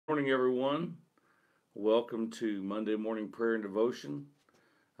Morning, everyone. Welcome to Monday morning prayer and devotion.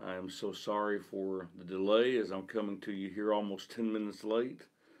 I am so sorry for the delay as I'm coming to you here almost 10 minutes late.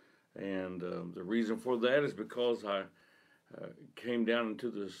 And the reason for that is because I came down into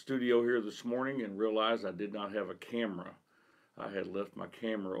the studio here this morning and realized I did not have a camera. I had left my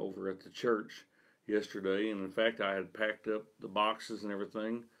camera over at the church yesterday, and in fact, I had packed up the boxes and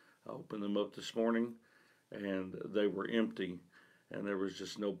everything. I opened them up this morning, and they were empty. And there was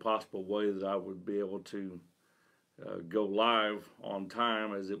just no possible way that I would be able to go live on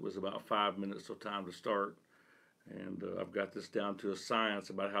time, as it was about 5 minutes of time to start. And I've got this down to a science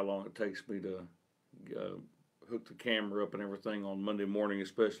about how long it takes me to hook the camera up and everything on Monday morning,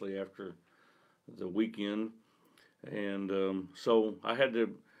 especially after the weekend. And so I had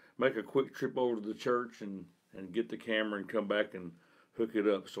to make a quick trip over to the church and get the camera and come back and hook it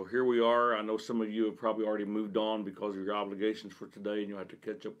up. So here we are. I know some of you have probably already moved on because of your obligations for today, and you'll have to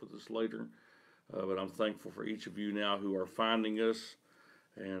catch up with us later. But I'm thankful for each of you now who are finding us.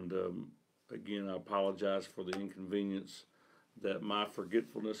 And again, I apologize for the inconvenience that my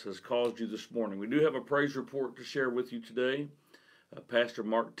forgetfulness has caused you this morning. We do have a praise report to share with you today. Pastor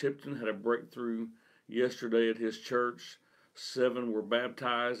Mark Tipton had a breakthrough yesterday at his church. 7 were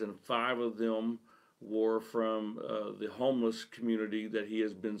baptized, and 5 of them were from the homeless community that he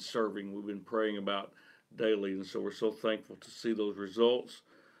has been serving. We've been praying about daily, and so we're so thankful to see those results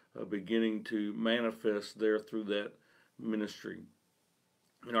beginning to manifest there through that ministry.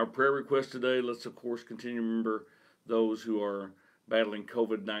 In our prayer request today, let's of course continue to remember those who are battling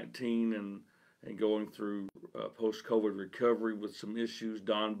COVID-19 and going through post-COVID recovery with some issues.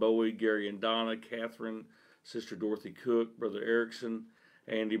 Don Bowie, Gary and Donna, Catherine, Sister Dorothy Cook, Brother Erickson,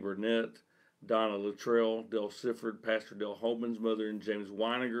 Andy Burnett, Donna Luttrell, Del Sifford, Pastor Del Holman's mother, and James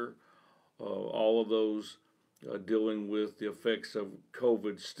Weiniger, all of those dealing with the effects of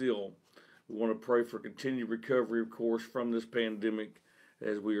COVID still. We want to pray for continued recovery, of course, from this pandemic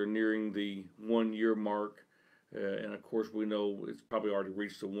as we are nearing the 1-year mark. And of course, we know it's probably already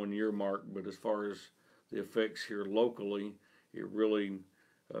reached the 1-year mark, but as far as the effects here locally, it really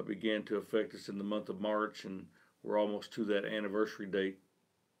began to affect us in the month of March, and we're almost to that anniversary date.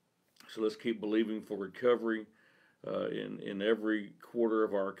 So let's keep believing for recovery in every quarter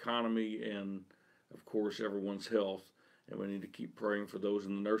of our economy and, of course, everyone's health. And we need to keep praying for those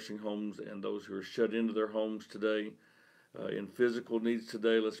in the nursing homes and those who are shut into their homes today. In physical needs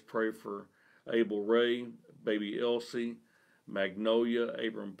today, let's pray for Abel Ray, baby Elsie, Magnolia,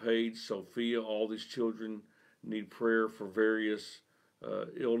 Abram Page, Sophia. All these children need prayer for various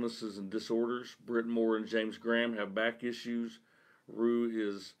illnesses and disorders. Britt Moore and James Graham have back issues. Rue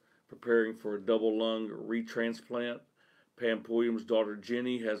is preparing for a double lung retransplant. Pam Pulliam's daughter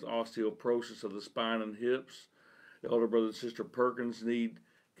Jenny has osteoporosis of the spine and hips. Elder brother and sister Perkins need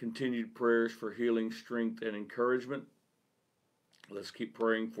continued prayers for healing, strength, and encouragement. Let's keep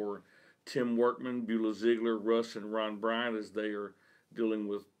praying for Tim Workman, Beulah Ziegler, Russ, and Ron Bryant as they are dealing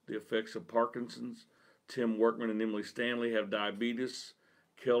with the effects of Parkinson's. Tim Workman and Emily Stanley have diabetes.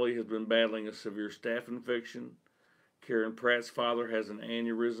 Kelly has been battling a severe staph infection. Karen Pratt's father has an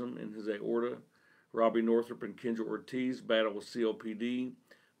aneurysm in his aorta. Robbie Northrup and Kendra Ortiz battle with COPD.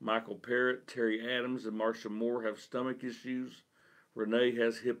 Michael Parrott, Terry Adams, and Marsha Moore have stomach issues. Renee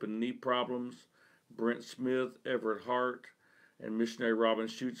has hip and knee problems. Brent Smith, Everett Hart, and missionary Robin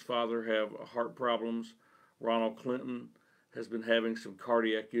Schute's father have heart problems. Ronald Clinton has been having some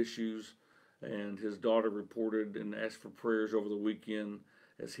cardiac issues, and his daughter reported and asked for prayers over the weekend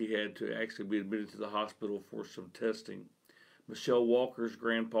as he had to actually be admitted to the hospital for some testing. Michelle Walker's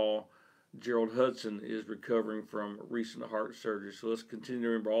grandpa, Gerald Hudson, is recovering from recent heart surgery. So let's continue to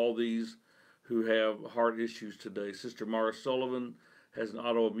remember all these who have heart issues today. Sister Mara Sullivan has an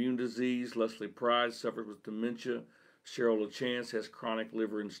autoimmune disease. Leslie Pride suffers with dementia. Cheryl LaChance has chronic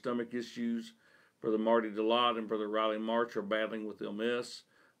liver and stomach issues. Brother Marty DeLotte and Brother Riley March are battling with MS.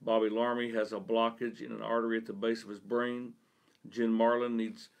 Bobby Larmy has a blockage in an artery at the base of his brain. Jen Marlin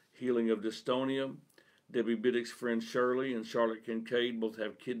needs healing of dystonia. Debbie Biddick's friend Shirley and Charlotte Kincaid both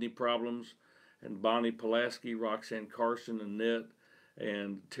have kidney problems. And Bonnie Pulaski, Roxanne Carson, Annette,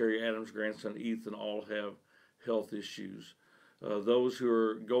 and Terry Adams' grandson Ethan all have health issues. Those who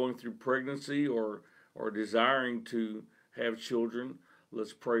are going through pregnancy or desiring to have children,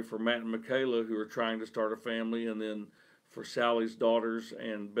 let's pray for Matt and Michaela who are trying to start a family, and then for Sally's daughters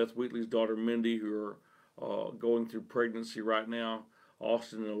and Beth Wheatley's daughter Mindy who are going through pregnancy right now.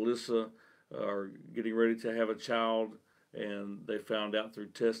 Austin and Alyssa are getting ready to have a child, and they found out through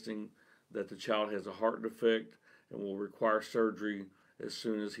testing that the child has a heart defect and will require surgery as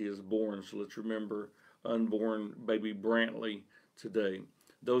soon as he is born. So let's remember unborn baby Brantley today.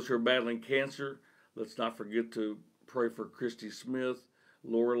 Those who are battling cancer, let's not forget to pray for Christy Smith,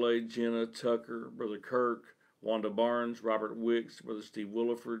 Lorelei, Jenna, Tucker, Brother Kirk, Wanda Barnes, Robert Wicks, Brother Steve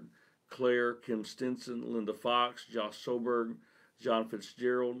Williford, Claire, Kim Stinson, Linda Fox, Josh Soberg, John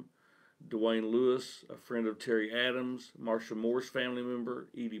Fitzgerald, Dwayne Lewis, a friend of Terry Adams, Marsha Moore's family member,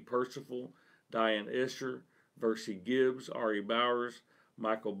 Edie Percival, Diane Escher, Versi Gibbs, Ari Bowers,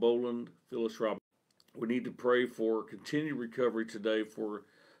 Michael Boland, Phyllis Robinson. We need to pray for continued recovery today for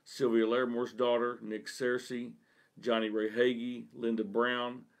Sylvia Larimore's daughter, Nick Cersei, Johnny Ray Hagee, Linda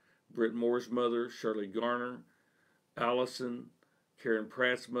Brown, Britt Moore's mother, Shirley Garner, Allison, Karen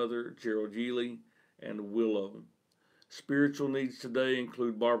Pratt's mother, Gerald Yealy, and Willow. Spiritual needs today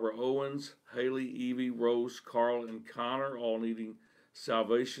include Barbara Owens, Haley, Evie, Rose, Carl, and Connor, all needing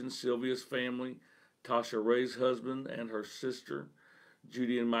salvation. Sylvia's family, Tasha Ray's husband and her sister,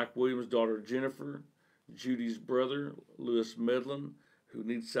 Judy and Mike Williams' daughter Jennifer, Judy's brother, Lewis Medlin, who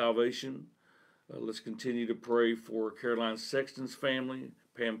needs salvation. Let's continue to pray for Caroline Sexton's family,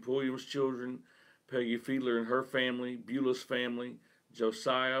 Pam Pulliam's children, Peggy Fiedler and her family, Beulah's family,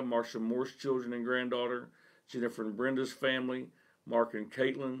 Josiah, Marsha Moore's children and granddaughter, Jennifer and Brenda's family, Mark and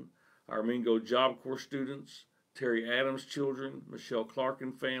Caitlin, our Mingo Job Corps students, Terry Adams' children, Michelle Clark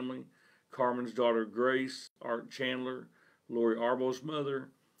and family, Carmen's daughter Grace, Art Chandler, Lori Arbo's mother,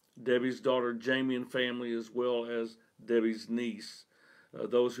 Debbie's daughter Jamie and family, as well as Debbie's niece.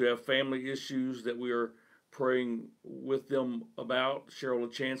 Those who have family issues that we are praying with them about, Cheryl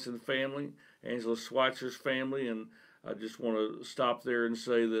LaChance and family, Angela Schweitzer's family, and I just want to stop there and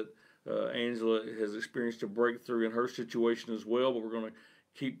say that Angela has experienced a breakthrough in her situation as well, but we're going to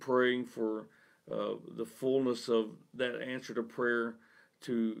keep praying for the fullness of that answer to prayer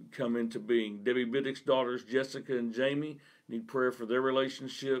to come into being. Debbie Biddick's daughters, Jessica and Jamie, need prayer for their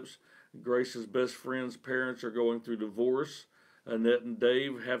relationships. Grace's best friend's parents are going through divorce. Annette and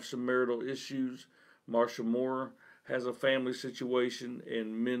Dave have some marital issues. Marsha Moore has a family situation,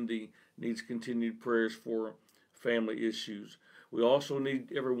 and Mindy needs continued prayers for family issues. We also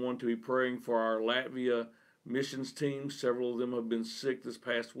need everyone to be praying for our Latvia missions team. Several of them have been sick this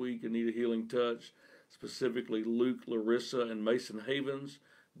past week and need a healing touch, specifically Luke, Larissa, and Mason Havens,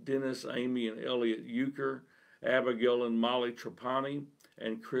 Dennis, Amy, and Elliot Euchre, Abigail and Molly Trapani,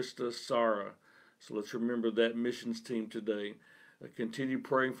 and Krista Sara. So let's remember that missions team today. Continue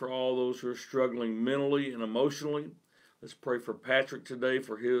praying for all those who are struggling mentally and emotionally. Let's pray for Patrick today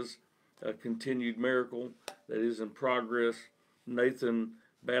for his continued miracle that is in progress. Nathan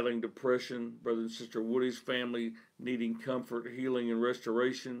battling depression. Brother and Sister Woody's family needing comfort, healing, and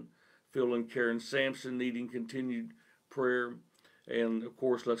restoration. Phil and Karen Sampson needing continued prayer. And, of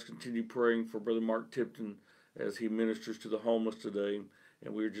course, let's continue praying for Brother Mark Tipton as he ministers to the homeless today.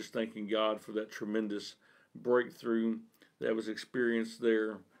 And we're just thanking God for that tremendous breakthrough that was experienced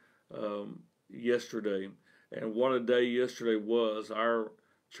there yesterday. And what a day yesterday was. Our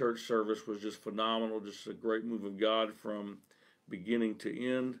church service was just phenomenal, just a great move of God from beginning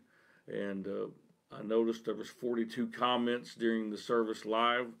to end. And I noticed there was 42 comments during the service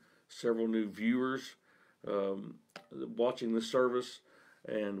live, several new viewers watching the service,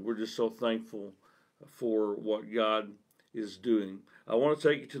 and we're just so thankful for what God is doing. I want to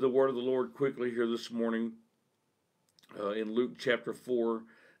take you to the word of the Lord quickly here this morning in Luke chapter 4,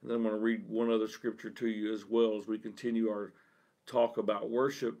 and then I'm going to read one other scripture to you as well as we continue our talk about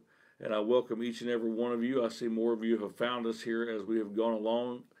worship. And I welcome each and every one of you. I see more of you have found us here as we have gone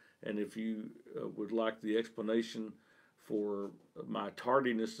along, and if you would like the explanation for my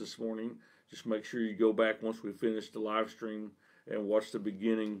tardiness this morning, just make sure you go back once we finish the live stream and watch the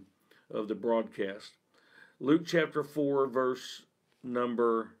beginning of the broadcast. Luke chapter 4, verse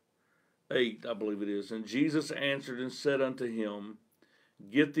number 8, I believe it is. And Jesus answered and said unto him,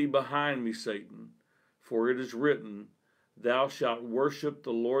 Get thee behind me, Satan, for it is written, Thou shalt worship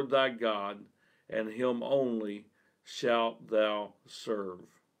the Lord thy God, and him only shalt thou serve.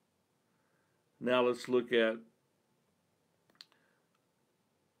 Now let's look at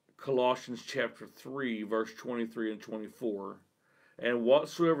Colossians chapter 3, verse 23 and 24. And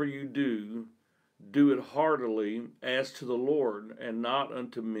whatsoever you do, do it heartily as to the Lord, and not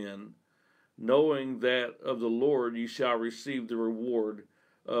unto men, knowing that of the Lord ye shall receive the reward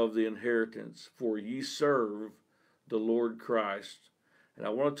of the inheritance, for ye serve the Lord Christ. And I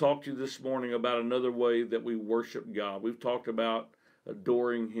want to talk to you this morning about another way that we worship God. We've talked about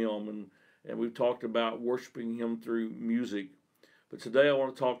adoring Him, and we've talked about worshiping Him through music. But today I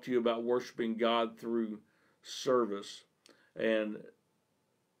want to talk to you about worshiping God through service and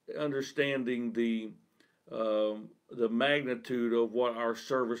understanding the magnitude of what our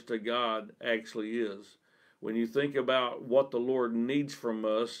service to God actually is. When you think about what the Lord needs from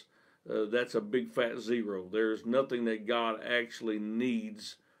us, that's a big fat zero. There's nothing that God actually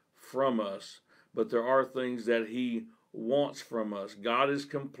needs from us, but there are things that He wants from us. God is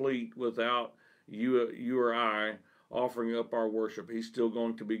complete without you or I offering up our worship. He's still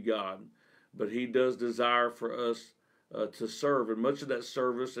going to be God, but He does desire for us to serve, and much of that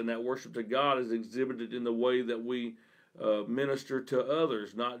service and that worship to God is exhibited in the way that we minister to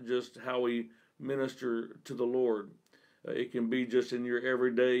others, not just how we minister to the Lord. It can be just in your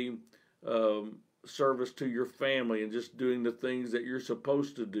everyday service to your family and just doing the things that you're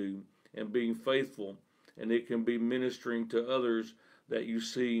supposed to do and being faithful. And it can be ministering to others that you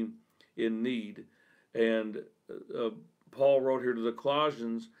see in need. And Paul wrote here to the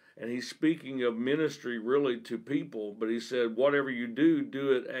Colossians, and he's speaking of ministry really to people, but he said, whatever you do,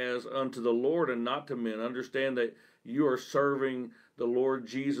 do it as unto the Lord and not to men. Understand that you are serving the Lord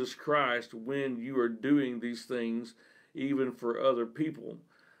Jesus Christ when you are doing these things, even for other people.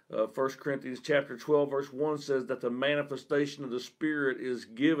 1 Corinthians chapter 12, verse 1 says that the manifestation of the Spirit is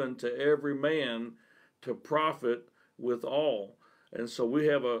given to every man to profit withal. And so we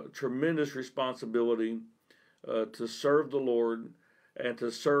have a tremendous responsibility to serve the Lord and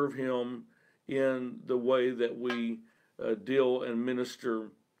to serve Him in the way that we deal and minister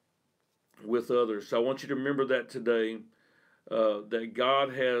with others. So I want you to remember that today, that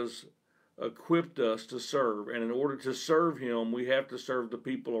God has equipped us to serve, and in order to serve Him, we have to serve the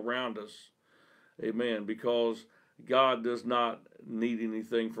people around us. Amen. Because God does not need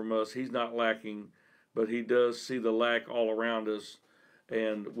anything from us. He's not lacking, but He does see the lack all around us,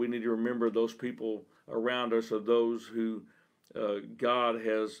 and we need to remember those people around us are those who God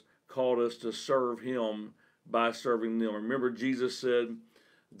has called us to serve Him by serving them. Remember, Jesus said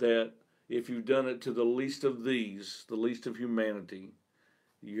that if you've done it to the least of these, the least of humanity,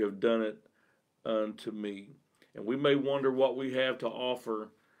 you have done it unto me. And we may wonder what we have to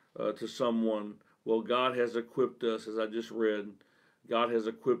offer to someone. Well, God has equipped us, as I just read. God has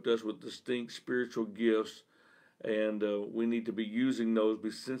equipped us with distinct spiritual gifts, and we need to be using those,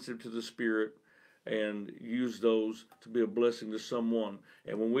 be sensitive to the Spirit, and use those to be a blessing to someone.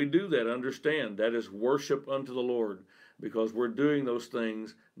 And when we do that, understand that is worship unto the Lord, because we're doing those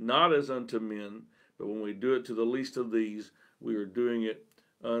things not as unto men, but when we do it to the least of these, we are doing it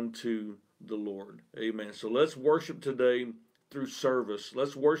unto the Lord. Amen. So let's worship today through service.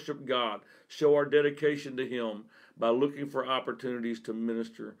 Let's worship God. Show our dedication to Him by looking for opportunities to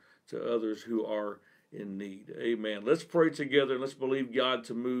minister to others who are in need. Amen. Let's pray together and let's believe God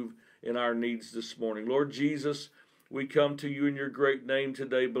to move in our needs this morning. Lord Jesus, we come to you in your great name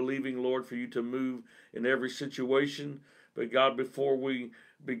today, believing, Lord, for you to move in every situation. But God, before we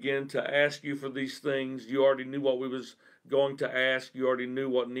begin to ask you for these things, you already knew what we was going to ask. You already knew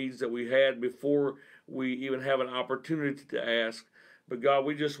what needs that we had before we even have an opportunity to ask. But God,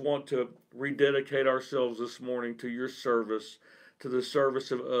 we just want to rededicate ourselves this morning to your service, to the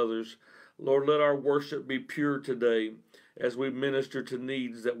service of others. Lord, let our worship be pure today as we minister to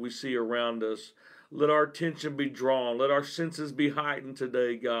needs that we see around us. Let our attention be drawn. Let our senses be heightened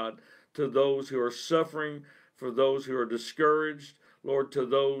today, God, to those who are suffering, for those who are discouraged, Lord, to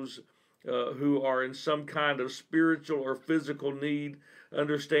those who are in some kind of spiritual or physical need,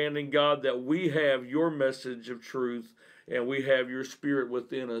 understanding, God, that we have your message of truth and we have your Spirit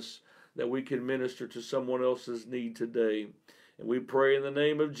within us that we can minister to someone else's need today. And we pray in the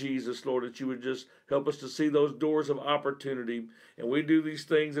name of Jesus, Lord, that you would just help us to see those doors of opportunity. And we do these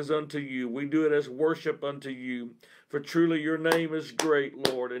things as unto you. We do it as worship unto you. For truly your name is great,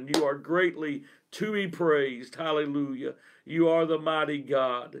 Lord, and you are greatly to be praised. Hallelujah. You are the mighty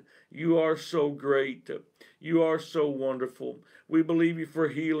God. You are so great. You are so wonderful. We believe you for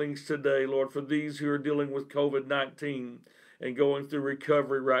healings today, Lord, for these who are dealing with COVID-19 and going through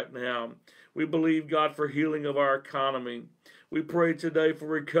recovery right now. We believe, God, for healing of our economy. We pray today for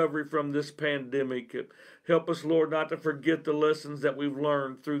recovery from this pandemic. Help us, Lord, not to forget the lessons that we've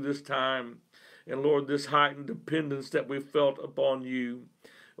learned through this time. And, Lord, this heightened dependence that we felt upon you.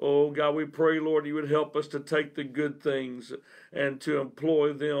 Oh, God, we pray, Lord, you would help us to take the good things and to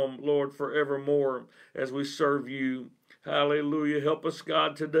employ them, Lord, forevermore as we serve you. Hallelujah. Help us,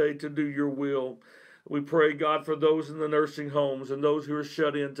 God, today to do your will. We pray, God, for those in the nursing homes and those who are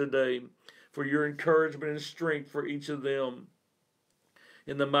shut in today, for your encouragement and strength for each of them.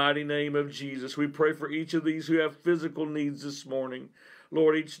 In the mighty name of Jesus, we pray for each of these who have physical needs this morning.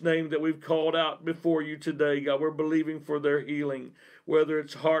 Lord, each name that we've called out before you today, God, we're believing for their healing, whether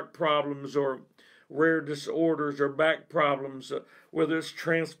it's heart problems or rare disorders or back problems, whether it's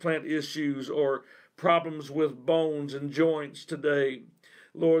transplant issues or problems with bones and joints today.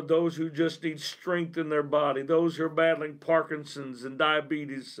 Lord, those who just need strength in their body, those who are battling Parkinson's and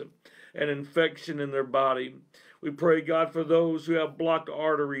diabetes and infection in their body. We pray, God, for those who have blocked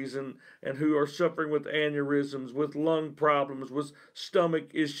arteries and who are suffering with aneurysms, with lung problems, with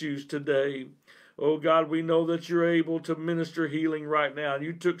stomach issues today. Oh God, we know that you're able to minister healing right now.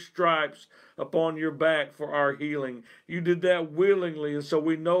 You took stripes upon your back for our healing. You did that willingly, and so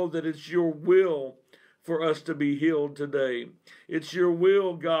we know that it's your will for us to be healed today. It's your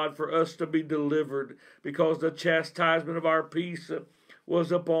will, God, for us to be delivered, because the chastisement of our peace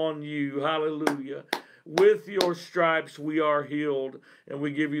was upon you. Hallelujah. With your stripes we are healed, and we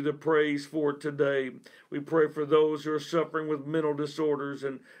give you the praise for it today. We pray for those who are suffering with mental disorders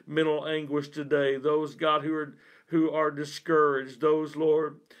and mental anguish today. Those, God, who are discouraged. Those,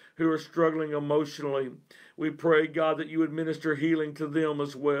 Lord, who are struggling emotionally. We pray, God, that you would minister healing to them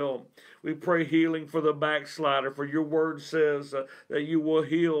as well. We pray healing for the backslider, for your word says that you will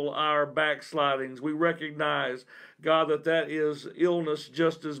heal our backslidings. We recognize, God, that is illness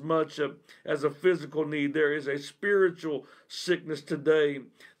just as much as a physical need. There is a spiritual sickness today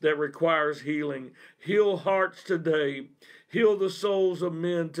that requires healing. Heal hearts today. Heal the souls of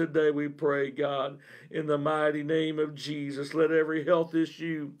men today, we pray, God, in the mighty name of Jesus. Let every health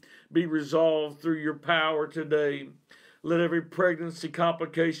issue be resolved through your power today. Let every pregnancy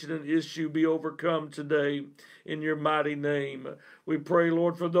complication and issue be overcome today in your mighty name. We pray,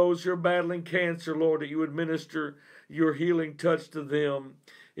 Lord, for those who are battling cancer, Lord, that you would minister your healing touch to them.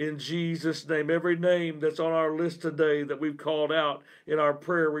 In Jesus' name, every name that's on our list today that we've called out in our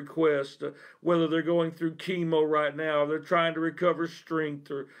prayer request, whether they're going through chemo right now, or they're trying to recover strength,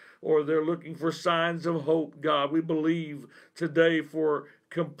 or they're looking for signs of hope, God, we believe today for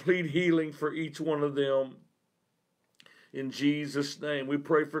complete healing for each one of them. In Jesus' name, we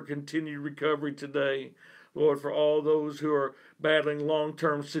pray for continued recovery today. Lord, for all those who are battling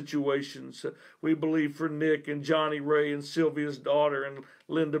long-term situations. We believe for Nick and Johnny Ray and Sylvia's daughter and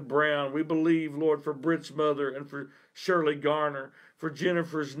Linda Brown. We believe, Lord, for Britt's mother and for Shirley Garner, for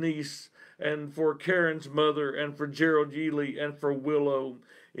Jennifer's niece and for Karen's mother and for Gerald Yealy and for Willow.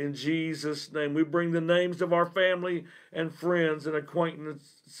 In Jesus' name, we bring the names of our family and friends and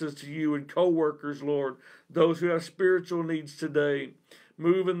acquaintances to you and co-workers, Lord, those who have spiritual needs today.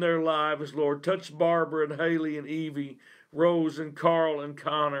 Move in their lives, Lord. Touch Barbara and Haley and Evie, Rose and Carl and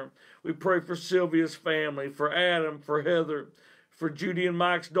Connor. We pray for Sylvia's family, for Adam, for Heather, for Judy and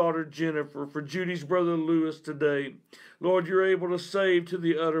Mike's daughter Jennifer, for Judy's brother Lewis today. Lord, you're able to save to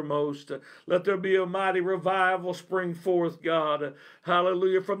the uttermost. Let there be a mighty revival spring forth, God.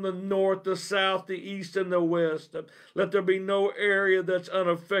 Hallelujah. From the north, the south, the east, and the west. Let there be no area that's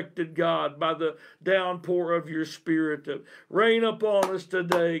unaffected, God, by the downpour of your Spirit. Rain upon us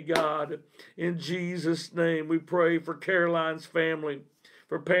today, God. In Jesus' name, we pray for Caroline's family,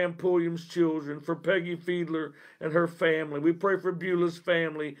 for Pam Pulliam's children, for Peggy Fiedler and her family. We pray for Beulah's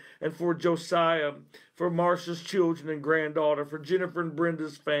family and for Josiah, for Marcia's children and granddaughter, for Jennifer and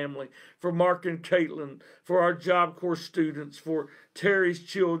Brenda's family, for Mark and Caitlin, for our Job Corps students, for Terry's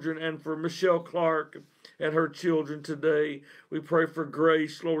children, and for Michelle Clark and her children today. We pray for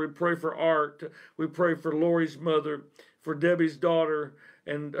Grace, Lord. We pray for Art. We pray for Lori's mother, for Debbie's daughter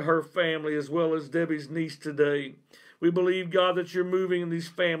and her family, as well as Debbie's niece today. We believe, God, that you're moving in these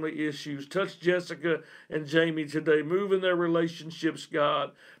family issues. Touch Jessica and Jamie today. Move in their relationships,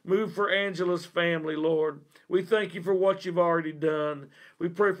 God. Move for Angela's family, Lord. We thank you for what you've already done. We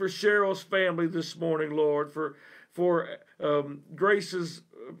pray for Cheryl's family this morning, Lord, for Grace's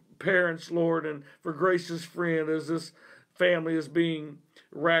parents, Lord, and for Grace's friend as this family is being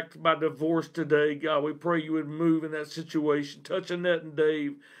racked by divorce today. God, we pray you would move in that situation. Touch Annette and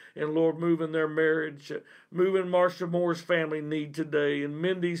Dave. And Lord, move in their marriage, move in Marsha Moore's family need today, and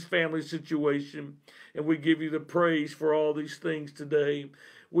Mindy's family situation. And we give you the praise for all these things today.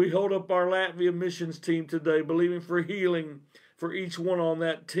 We hold up our Latvia missions team today, believing for healing for each one on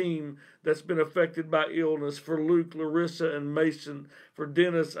that team that's been affected by illness, for Luke, Larissa, and Mason, for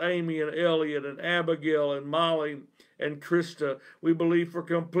Dennis, Amy, and Elliot, and Abigail, and Molly, and Krista. We believe for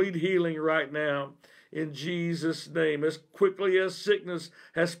complete healing right now. In Jesus' name, as quickly as sickness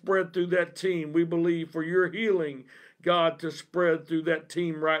has spread through that team, we believe for your healing, God, to spread through that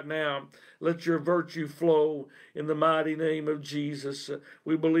team right now. Let your virtue flow in the mighty name of Jesus.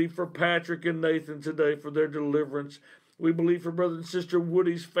 We believe for Patrick and Nathan today for their deliverance. We believe for Brother and Sister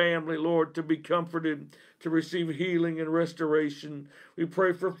Woody's family, Lord, to be comforted, to receive healing and restoration. We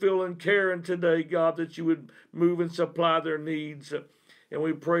pray for Phil and Karen today, God, that you would move and supply their needs. And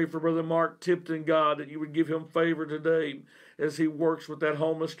we pray for Brother Mark Tipton, God, that you would give him favor today as he works with that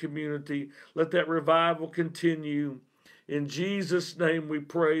homeless community. Let that revival continue In Jesus' name we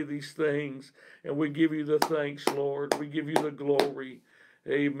pray these things, and we give you the thanks, Lord. We give you the glory.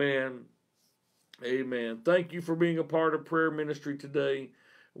 Amen. Amen. Thank you for being a part of prayer ministry today.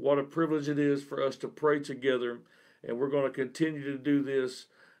 What a privilege it is for us to pray together, and we're going to continue to do this,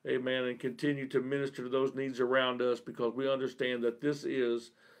 amen, and continue to minister to those needs around us, because we understand that this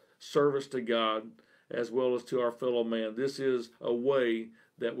is service to God as well as to our fellow man. This is a way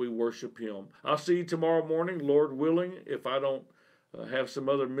that we worship Him. I'll see you tomorrow morning, Lord willing. If I don't have some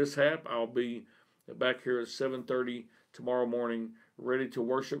other mishap, I'll be back here at 7:30 tomorrow morning, ready to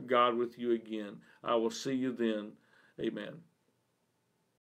worship God with you again. I will see you then. Amen.